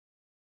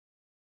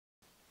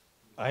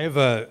I have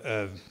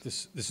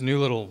this new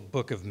little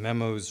book of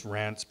memos,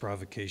 rants,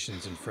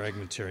 provocations, and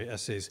fragmentary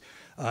essays,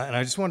 and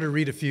I just wanted to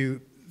read a few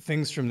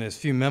things from this,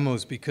 few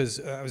memos, because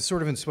I was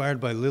sort of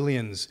inspired by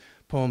Lillian's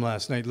poem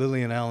last night.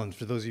 Lillian Allen,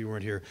 for those of you who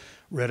weren't here,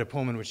 read a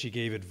poem in which she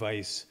gave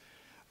advice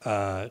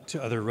to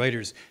other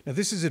writers. Now,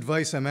 this is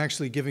advice I'm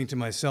actually giving to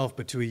myself,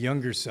 but to a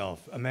younger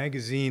self. A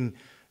magazine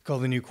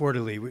called The New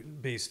Quarterly,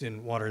 based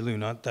in Waterloo,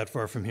 not that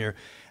far from here,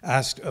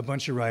 asked a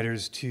bunch of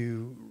writers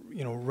to,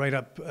 write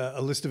up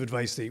a list of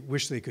advice they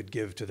wish they could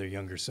give to their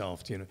younger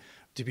self,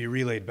 to be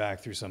relayed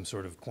back through some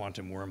sort of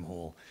quantum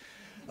wormhole.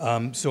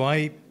 So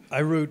I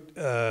wrote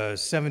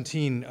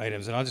 17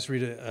 items, and I'll just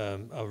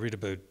I'll read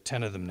about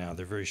 10 of them now.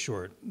 They're very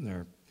short.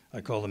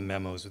 I call them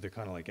memos, but they're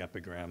kind of like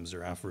epigrams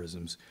or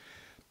aphorisms.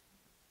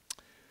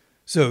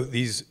 So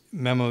these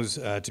memos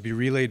to be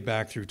relayed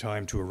back through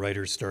time to a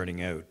writer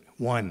starting out.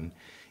 1,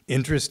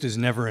 interest is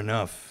never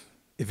enough.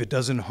 If it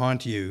doesn't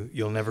haunt you,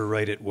 you'll never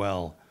write it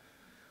well.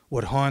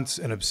 What haunts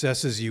and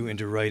obsesses you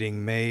into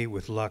writing may,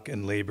 with luck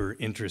and labor,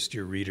 interest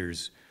your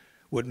readers.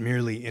 What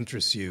merely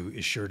interests you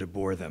is sure to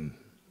bore them.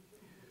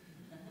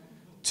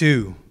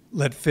 2,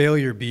 let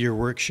failure be your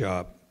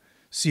workshop.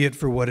 See it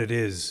for what it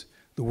is,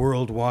 the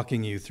world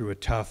walking you through a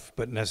tough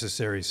but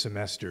necessary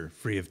semester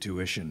free of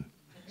tuition.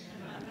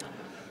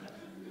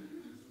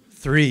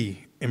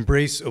 3,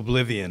 embrace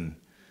oblivion.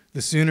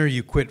 The sooner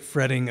you quit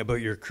fretting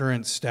about your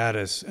current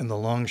status and the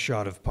long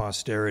shot of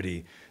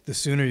posterity, the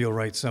sooner you'll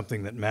write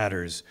something that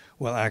matters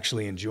while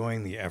actually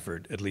enjoying the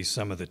effort, at least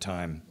some of the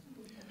time.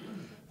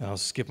 I'll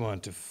skip on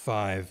to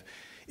 5.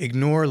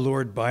 Ignore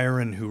Lord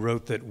Byron, who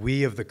wrote that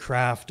we of the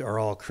craft are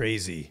all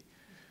crazy.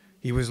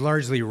 He was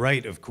largely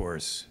right, of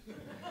course.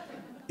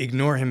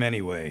 Ignore him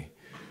anyway.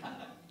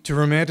 To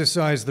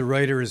romanticize the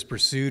writer as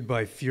pursued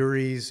by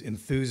furies,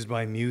 enthused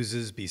by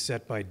muses,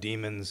 beset by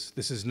demons,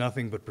 this is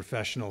nothing but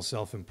professional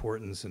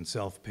self-importance and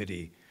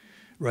self-pity.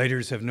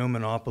 Writers have no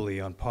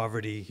monopoly on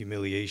poverty,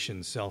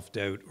 humiliation,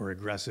 self-doubt, or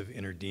aggressive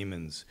inner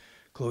demons.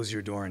 Close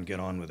your door and get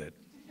on with it.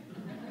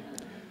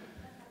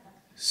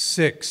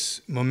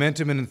 6,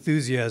 momentum and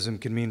enthusiasm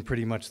can mean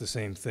pretty much the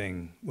same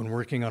thing. When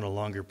working on a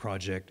longer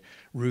project,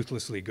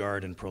 ruthlessly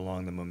guard and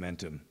prolong the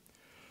momentum.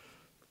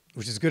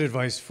 Which is good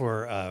advice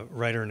for a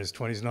writer in his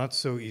 20s. Not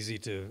so easy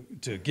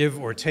to give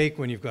or take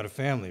when you've got a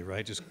family,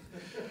 right?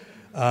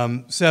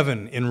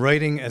 7, in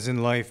writing as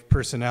in life,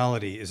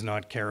 personality is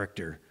not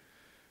character.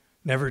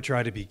 Never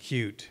try to be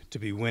cute, to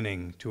be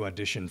winning, to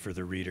audition for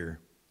the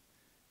reader.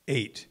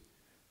 8,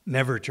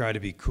 never try to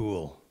be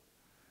cool.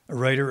 A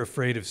writer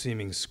afraid of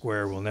seeming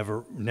square will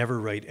never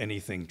write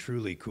anything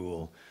truly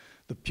cool.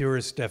 The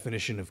purest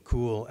definition of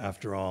cool,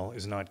 after all,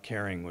 is not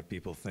caring what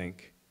people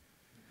think.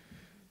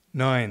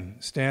 9,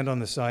 stand on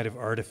the side of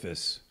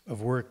artifice,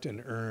 of worked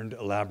and earned,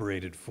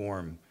 elaborated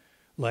form.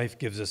 Life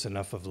gives us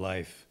enough of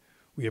life.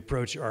 We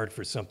approach art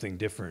for something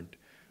different,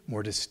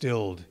 more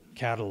distilled,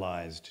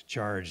 catalyzed,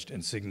 charged,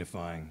 and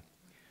signifying.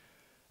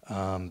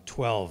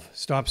 12,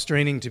 stop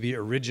straining to be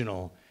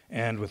original,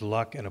 and with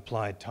luck and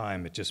applied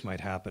time, it just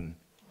might happen.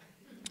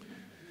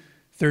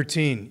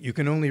 13, you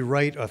can only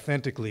write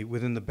authentically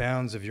within the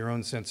bounds of your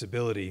own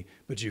sensibility,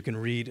 but you can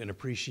read and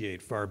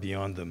appreciate far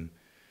beyond them.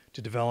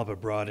 To develop a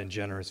broad and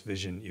generous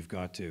vision, you've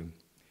got to.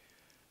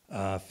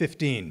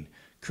 15,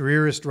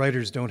 careerist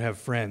writers don't have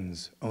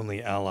friends,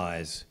 only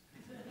allies.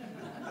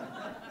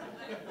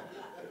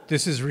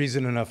 This is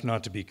reason enough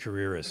not to be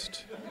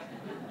careerist.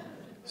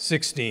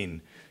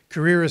 16,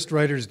 careerist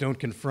writers don't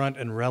confront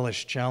and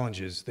relish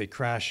challenges, they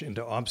crash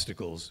into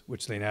obstacles,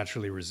 which they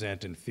naturally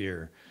resent and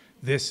fear.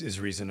 This is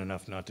reason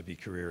enough not to be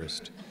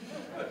careerist.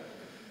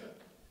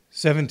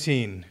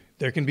 17,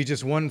 there can be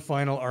just one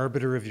final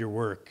arbiter of your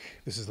work.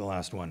 This is the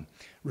last one.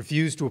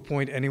 Refuse to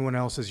appoint anyone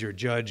else as your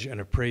judge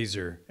and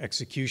appraiser,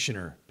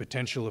 executioner,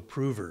 potential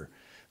approver,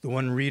 the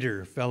one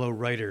reader, fellow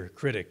writer,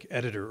 critic,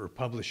 editor, or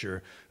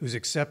publisher whose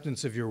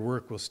acceptance of your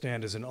work will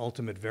stand as an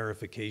ultimate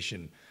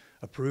verification,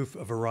 a proof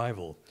of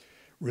arrival,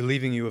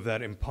 relieving you of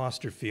that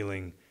imposter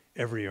feeling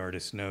every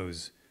artist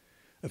knows,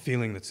 a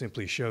feeling that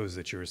simply shows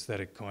that your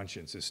aesthetic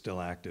conscience is still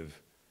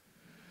active.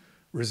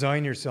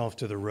 Resign yourself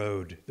to the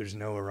road. There's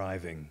no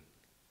arriving.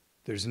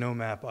 There's no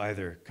map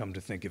either, come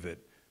to think of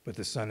it, but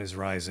the sun is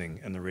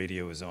rising and the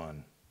radio is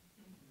on.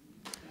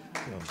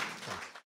 So.